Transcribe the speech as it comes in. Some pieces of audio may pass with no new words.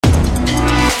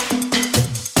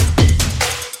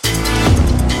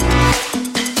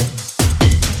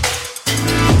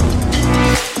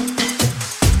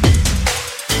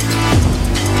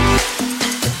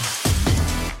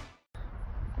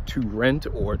rent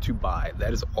or to buy?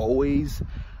 That is always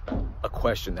a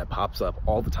question that pops up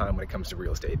all the time when it comes to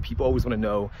real estate. People always want to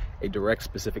know a direct,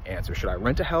 specific answer. Should I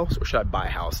rent a house or should I buy a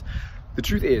house? The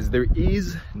truth is, there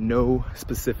is no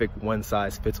specific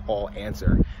one-size-fits-all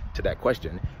answer to that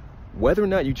question. Whether or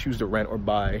not you choose to rent or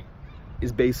buy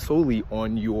is based solely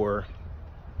on your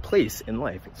place in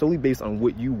life, solely based on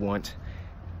what you want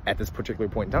at this particular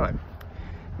point in time.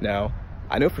 Now,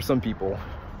 I know for some people,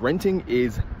 renting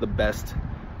is the best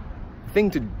thing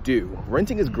to do.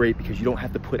 Renting is great because you don't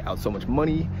have to put out so much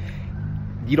money.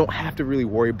 You don't have to really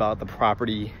worry about the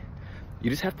property. You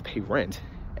just have to pay rent,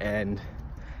 and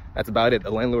that's about it.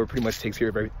 The landlord pretty much takes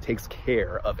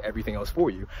care of everything else for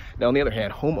you. Now, on the other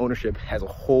hand, home ownership has a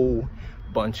whole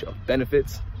bunch of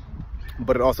benefits,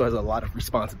 but it also has a lot of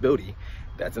responsibility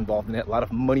that's involved in it. A lot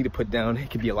of money to put down. It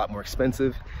can be a lot more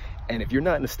expensive. And if you're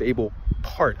not in a stable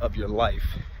part of your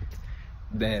life,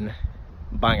 then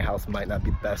buying a house might not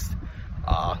be the best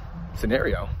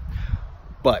scenario.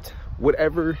 But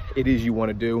whatever it is you want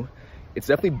to do, it's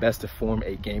definitely best to form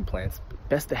a game plan. It's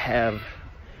best to have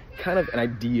kind of an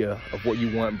idea of what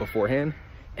you want beforehand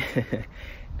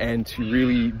and to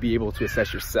really be able to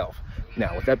assess yourself.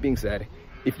 Now, with that being said,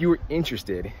 if you are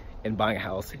interested in buying a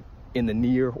house in the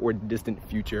near or distant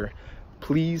future,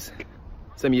 please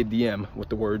send me a DM with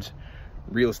the words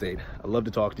real estate. I'd love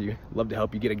to talk to you, love to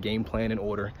help you get a game plan in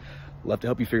order, love to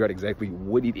help you figure out exactly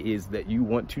what it is that you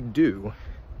want to do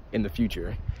in the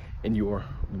future in your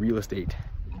real estate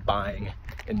buying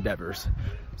endeavors.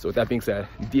 So with that being said,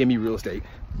 DM me real estate.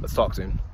 Let's talk soon.